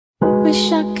Wish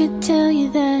I could tell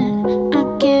you that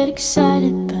I get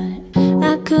excited, but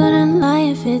I couldn't lie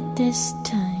if it this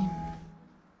time.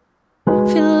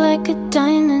 Feel like a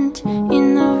diamond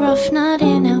in the rough, not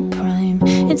in our prime.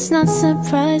 It's not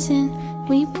surprising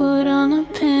we put on a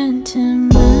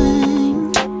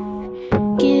pantomime.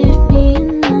 Give me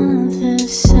another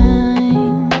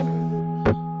sign.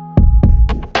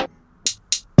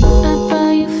 I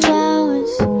buy you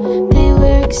flowers, they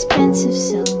were expensive,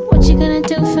 so what you gonna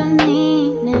do for me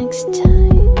next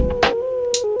time?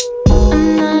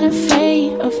 I'm not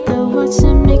afraid of the words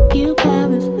that make you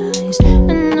paralyzed. I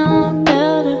know I'm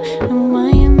better, and why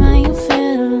am I your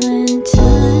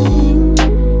Valentine?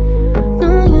 No,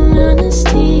 your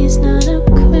honesty is not a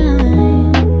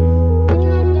crime.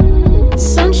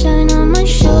 Sunshine on my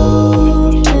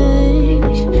shoulders,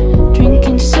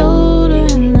 drinking soda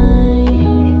and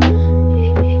lime.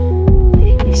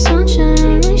 Sunshine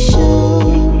on my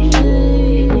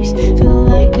shoulders, feel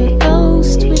like a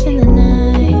ghost within the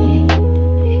night.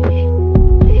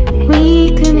 We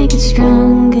could make it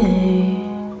stronger,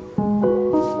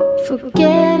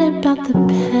 forget about the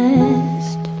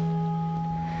past.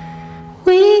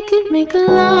 We could make it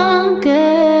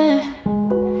longer,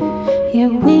 yeah,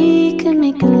 we could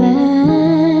make it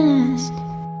last.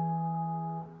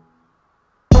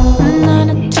 I'm not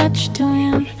attached to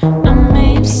him, I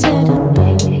may have said it,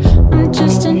 but I'm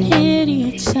just an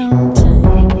idiot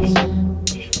sometimes.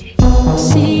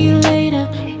 See you later,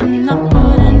 I'm not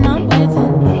putting up with it.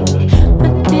 I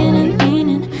didn't mean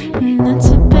it, and that's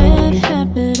a bad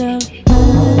habit of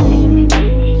mine.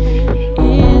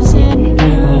 Is it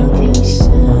another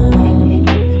sign?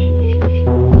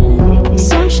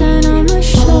 Sunshine on my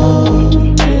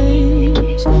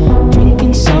shoulders,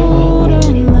 drinking soda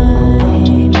and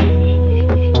lime.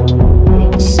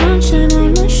 Sunshine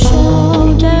on my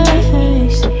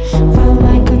shoulders, feel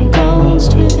like a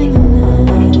ghost within the night.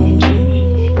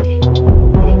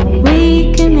 We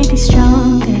can make it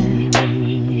stronger,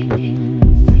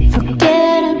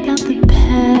 forget about the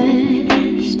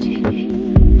past.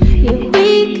 Yeah, we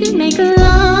can make it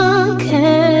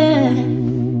longer,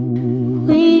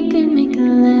 we can make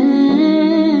it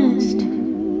last.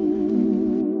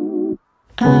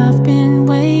 I've been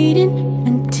waiting,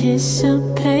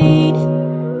 anticipating,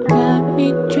 got me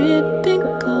dripping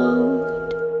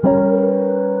cold.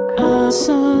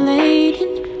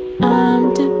 Oscillating,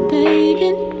 I'm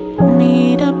debating